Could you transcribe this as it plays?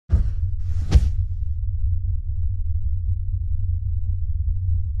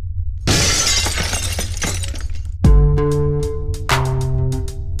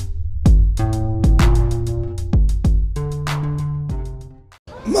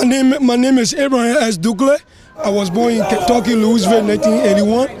My name is Abraham S. Ducle. I was born in Kentucky, Louisville,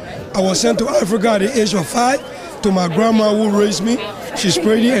 1981. I was sent to Africa at the age of 5 to my grandma who raised me. She's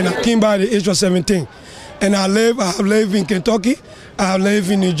pretty, and I came by at the age of 17. And I have lived in Kentucky, I have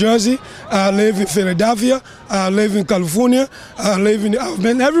lived in New Jersey, I have lived in Philadelphia, I have lived in California, I've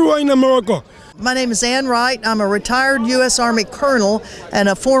been everywhere in America. My name is Wright. I'm a retired U.S. Army colonel and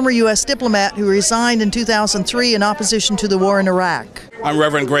a former U.S. diplomat who resigned in 2003 in opposition to the war in Iraq. I'm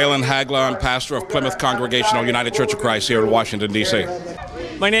Reverend Graylan Hagler. I'm pastor of Plymouth Congregational United Church of Christ here in Washington, D.C.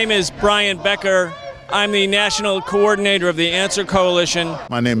 My name is Becker. I'm the national coordinator of the Answer Coalition.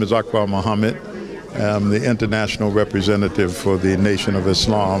 My name is Akbar Mohammed. I'm the international representative for the Nation of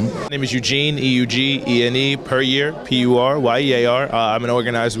Islam. My name is Eugene, E-U-G-E-N-E, Puryear, P-U-R-Y-E-A-R. I'm an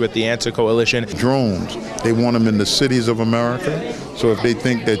organizer with the Answer Coalition. Drones, they want them in the cities of America. So if they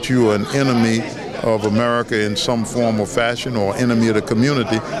think that you are an enemy of America in some form or fashion or enemy of the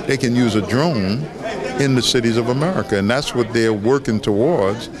community, they can use a drone in the cities of America. And that's what they're working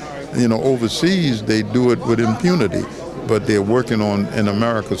towards. You know, overseas, they do it with impunity. But they're working on in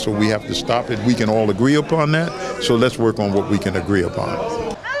America, so we have to stop it. We can all agree upon that, so let's work on what we can agree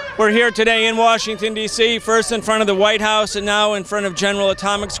upon. We're here today in Washington, D.C., first in front of the White House and now in front of General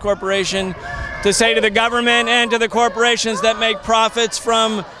Atomics Corporation, to say to the government and to the corporations that make profits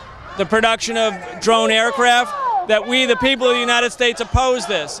from the production of drone aircraft that we, the people of the United States, oppose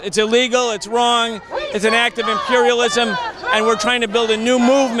this. It's illegal, it's wrong, it's an act of imperialism, and we're trying to build a new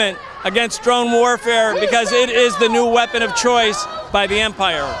movement against drone warfare because it is the new weapon of choice by the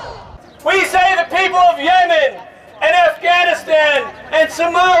empire. We say the people of Yemen and Afghanistan and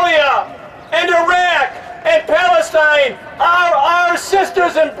Somalia and Iraq and Palestine are our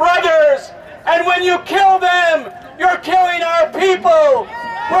sisters and brothers, and when you kill them, you're killing our people.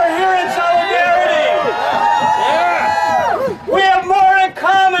 We're here in solidarity. We have more in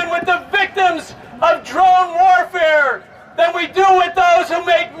common with the victims of drone warfare than we do with those who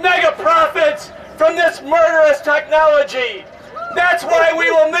make mega profits from this murderous technology. That's why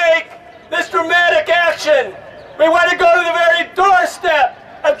we will make this dramatic action. We want to go to the very doorstep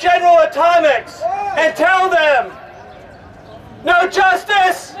of General Atomics and tell them, no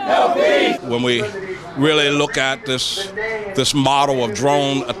justice, no peace. When we really look at this model of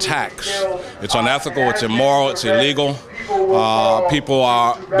drone attacks, it's unethical, it's immoral, it's illegal. People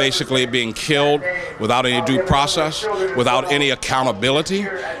are basically being killed without any due process, without any accountability,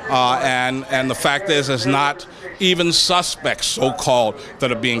 and the fact is, it's not even suspects, so-called,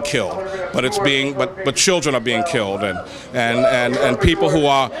 that are being killed, but children are being killed, and people who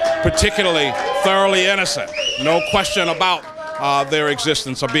are particularly thoroughly innocent, no question about their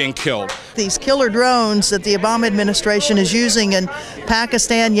existence, are being killed. These killer drones that the Obama administration is using in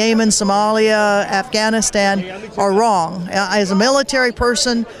Pakistan, Yemen, Somalia, Afghanistan are wrong. As a military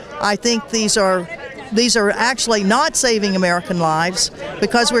person, I think these are actually not saving American lives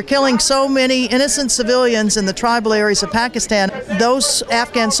because we're killing so many innocent civilians in the tribal areas of Pakistan. Those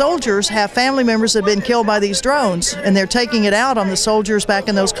Afghan soldiers have family members that have been killed by these drones, and they're taking it out on the soldiers back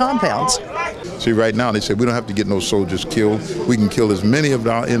in those compounds. See, right now they say we don't have to get no soldiers killed. We can kill as many of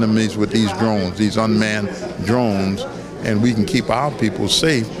our enemies with these drones, these unmanned drones, and we can keep our people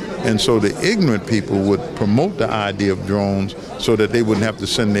safe. And so the ignorant people would promote the idea of drones so that they wouldn't have to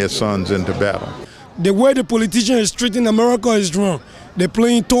send their sons into battle. The way the politician is treating America is wrong. They're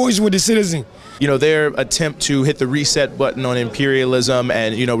playing toys with the citizen. You know, their attempt to hit the reset button on imperialism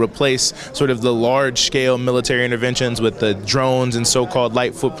and, you know, replace sort of the large-scale military interventions with the drones and so-called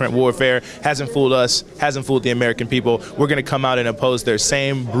light footprint warfare hasn't fooled us, hasn't fooled the American people. We're going to come out and oppose their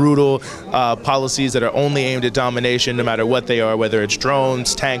same brutal policies that are only aimed at domination, no matter what they are, whether it's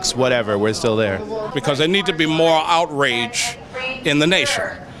drones, tanks, whatever. We're still there. Because there need to be more outrage in the nation.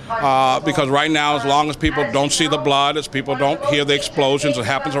 Because right now, as long as people don't see the blood, as people don't hear the explosions, it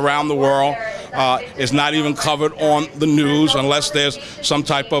happens around the world. It's not even covered on the news unless there's some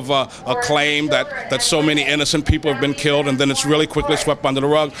type of a claim that so many innocent people have been killed, and then it's really quickly swept under the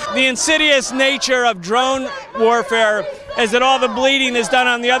rug. The insidious nature of drone warfare is that all the bleeding is done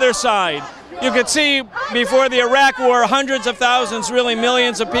on the other side. You could see before the Iraq War, hundreds of thousands, really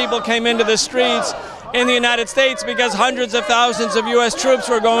millions of people came into the streets in the United States because hundreds of thousands of U.S. troops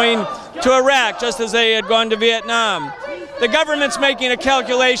were going to Iraq, just as they had gone to Vietnam. The government's making a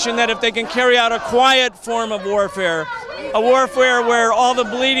calculation that if they can carry out a quiet form of warfare, a warfare where all the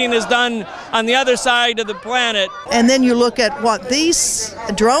bleeding is done on the other side of the planet. And then you look at what these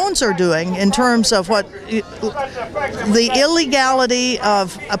drones are doing in terms of what the illegality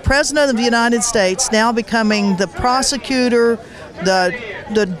of a president of the United States now becoming the prosecutor,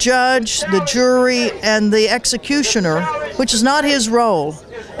 the judge, the jury, and the executioner, which is not his role.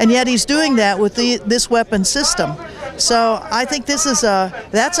 and yet he's doing that with this weapon system. So I think that's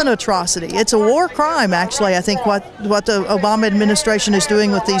an atrocity. It's a war crime, actually, I think, what the Obama administration is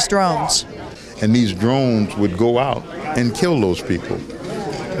doing with these drones. And these drones would go out and kill those people.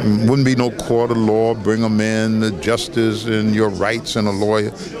 Wouldn't be no court of law, bring them in, the justice and your rights and a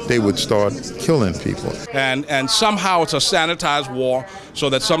lawyer. They would start killing people. And somehow it's a sanitized war so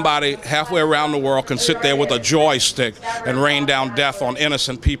that somebody halfway around the world can sit there with a joystick and rain down death on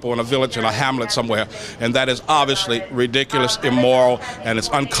innocent people in a village, in a hamlet somewhere. And that is obviously ridiculous, immoral, and it's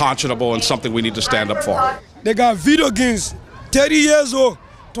unconscionable and something we need to stand up for. They got video games, 30 years old,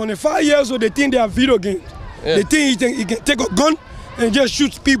 25 years old, they think they are video games. Yeah. They think he can take a gun and just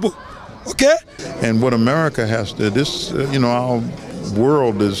shoots people, okay? And what America has to, our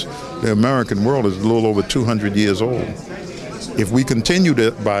world is, the American world is a little over 200 years old. If we continue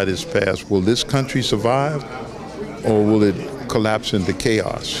by this path, will this country survive, or will it collapse into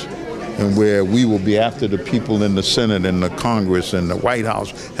chaos? And where we will be after the people in the Senate and the Congress and the White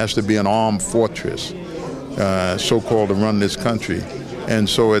House has to be an armed fortress, so-called, to run this country. And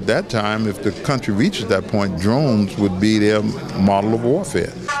so at that time, if the country reaches that point, drones would be their model of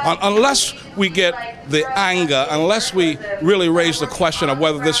warfare. Unless we get the anger, unless we really raise the question of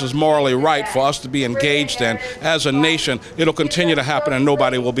whether this is morally right for us to be engaged in as a nation, it'll continue to happen and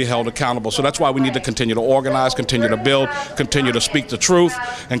nobody will be held accountable. So that's why we need to continue to organize, continue to build, continue to speak the truth,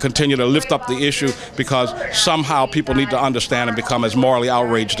 and continue to lift up the issue, because somehow people need to understand and become as morally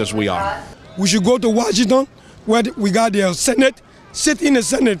outraged as we are. We should go to Washington, where we got the Senate. Sit in the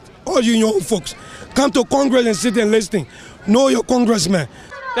Senate, all you young folks. Come to Congress and sit and listen. Know your congressman.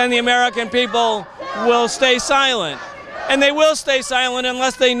 Then the American people will stay silent. And they will stay silent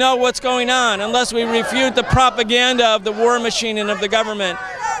unless they know what's going on, unless we refute the propaganda of the war machine and of the government.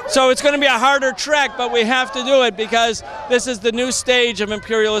 So it's going to be a harder trek, but we have to do it because this is the new stage of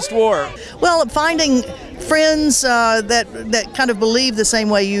imperialist war. Well, finding friends that kind of believe the same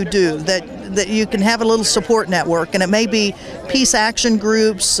way you do, that you can have a little support network, and it may be peace action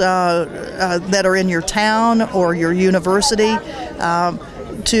groups that are in your town or your university,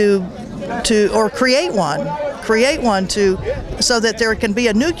 or create one so that there can be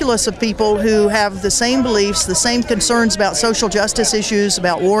a nucleus of people who have the same beliefs, the same concerns about social justice issues,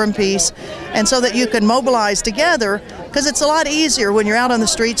 about war and peace, and so that you can mobilize together, because it's a lot easier when you're out on the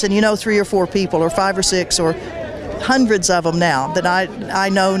streets and you know 3 or 4 people or 5 or 6 or hundreds of them now that I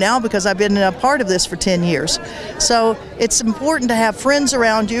know now because I've been a part of this for 10 years. So it's important to have friends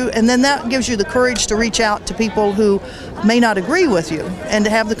around you, and then that gives you the courage to reach out to people who may not agree with you and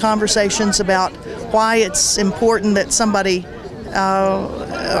to have the conversations about why it's important that somebody,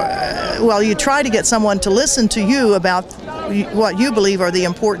 you try to get someone to listen to you about what you believe are the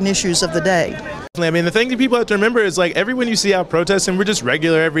important issues of the day. I mean, the thing that people have to remember is, like, everyone you see out protesting, we're just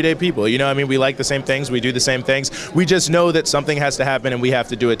regular, everyday people. You know, I mean, we like the same things, we do the same things. We just know that something has to happen and we have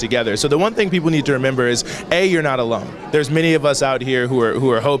to do it together. So the one thing people need to remember is, A, you're not alone. There's many of us out here who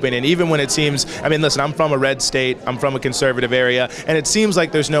are hoping, and even when it seems, I mean, listen, I'm from a red state, I'm from a conservative area, and it seems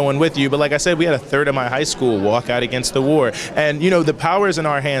like there's no one with you. But like I said, we had a third of my high school walk out against the war. And, you know, the power is in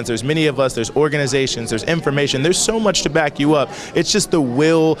our hands. There's many of us, there's organizations, there's information, there's so much to back you up. It's just the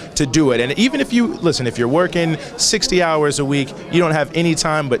will to do it. And even if you, listen, if you're working 60 hours a week, you don't have any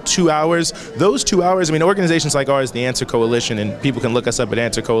time but 2 hours. Those 2 hours, I mean, organizations like ours, the Answer Coalition, and people can look us up at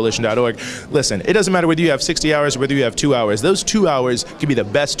answercoalition.org. Listen, it doesn't matter whether you have 60 hours or whether you have 2 hours. Those 2 hours could be the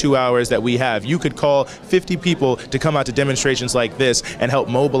best 2 hours that we have. You could call 50 people to come out to demonstrations like this and help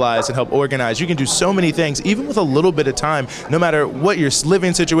mobilize and help organize. You can do so many things, even with a little bit of time, no matter what your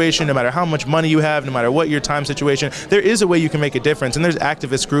living situation, no matter how much money you have, no matter what your time situation, there is a way you can make a difference. And there's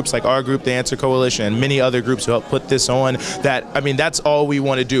activist groups like our group, the Answer Coalition, and many other groups who help put this on. That, I mean, that's all we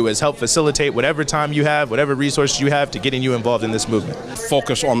want to do, is help facilitate whatever time you have, whatever resources you have, to getting you involved in this movement.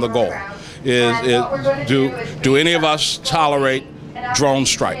 Focus on the goal. Do any of us tolerate drone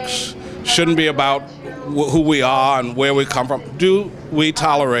strikes? Shouldn't be about who we are and where we come from. Do we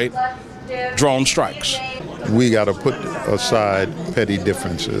tolerate drone strikes? We got to put aside petty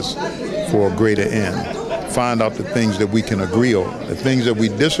differences for a greater end. Find out the things that we can agree on. The things that we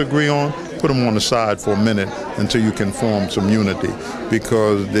disagree on, put them on the side for a minute until you can form some unity.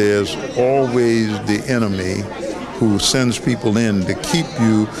 Because there's always the enemy who sends people in to keep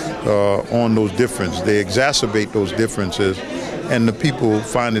you on those differences. They exacerbate those differences, and the people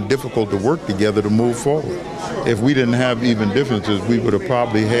find it difficult to work together to move forward. If we didn't have even differences, we would have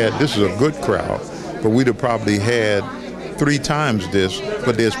probably had, this is a good crowd, but we'd have probably had 3 times this,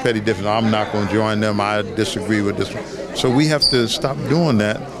 but there's petty differences. I'm not going to join them, I disagree with this one. So we have to stop doing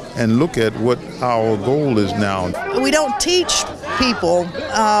that and look at what our goal is now. We don't teach people,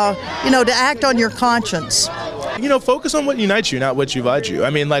 to act on your conscience. Focus on what unites you, not what divides you. I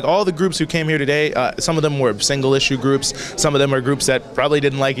mean, like all the groups who came here today, some of them were single issue groups, some of them are groups that probably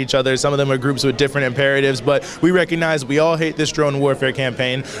didn't like each other, some of them are groups with different imperatives, but we recognize we all hate this drone warfare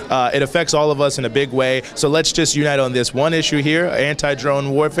campaign. It affects all of us in a big way, so let's just unite on this one issue here,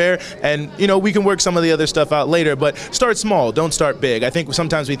 anti-drone warfare, and we can work some of the other stuff out later, but start small, don't start big. I think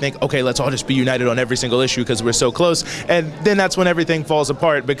sometimes we think, okay, let's all just be united on every single issue because we're so close, and then that's when everything falls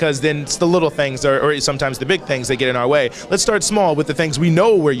apart, because then it's the little things or sometimes the big things that get in our way. Let's start small with the things we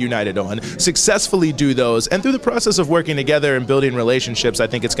know we're united on, successfully do those, and through the process of working together and building relationships, I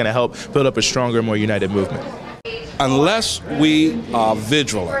think it's going to help build up a stronger, more united movement. Unless we are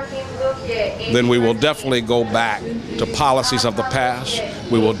vigilant, then we will definitely go back to policies of the past.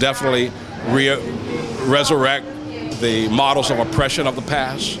 We will definitely resurrect the models of oppression of the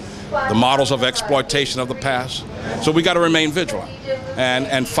past, the models of exploitation of the past. So we got to remain vigilant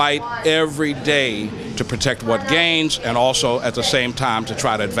and fight every day to protect what gains, and also at the same time to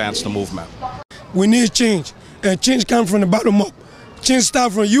try to advance the movement. We need change, and change comes from the bottom up. Change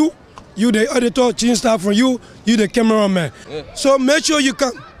starts from you the editor, change starts from you the cameraman. Yeah. So make sure you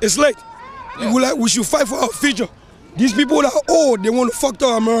come. It's late. Yeah. We should fight for our future. These people are old, they want to fuck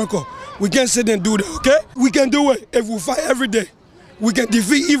up America. We can't sit and do that, okay? We can do it if we fight every day. We can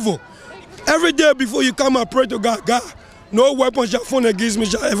defeat evil. Every day before you come and pray to God, God, no weapon shall form against me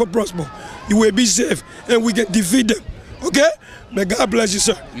shall ever prosper. You will be safe, and we can defeat them. Okay? May God bless you,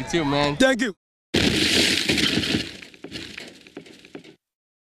 sir. You too, man. Thank you.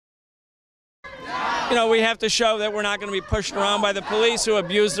 We have to show that we're not going to be pushed around by the police who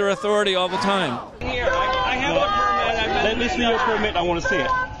abuse their authority all the time. Here, I have a permit. Let me see your permit. I want to see it.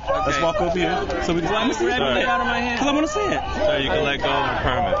 Okay. Let's walk over here. So we can let me see it out of my hand. Because I want to see it. So you can let go of the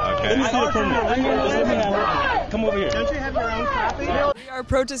permit, okay? Let me see the permit. Just let me have it. Come over here. Don't you have your own copy? We are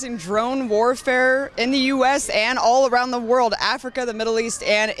protesting drone warfare in the U.S. and all around the world, Africa, the Middle East,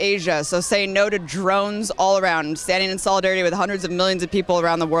 and Asia. So saying no to drones all around, standing in solidarity with hundreds of millions of people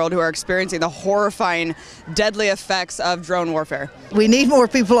around the world who are experiencing the horrifying, deadly effects of drone warfare. We need more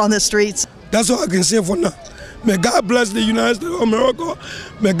people on the streets. That's all I can say for now. May God bless the United States of America.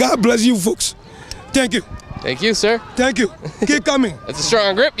 May God bless you folks. Thank you. Thank you, sir. Thank you. Keep coming. That's a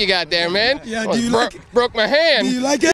strong grip you got there, man. Yeah, do you like it? Broke my hand. Do you like it?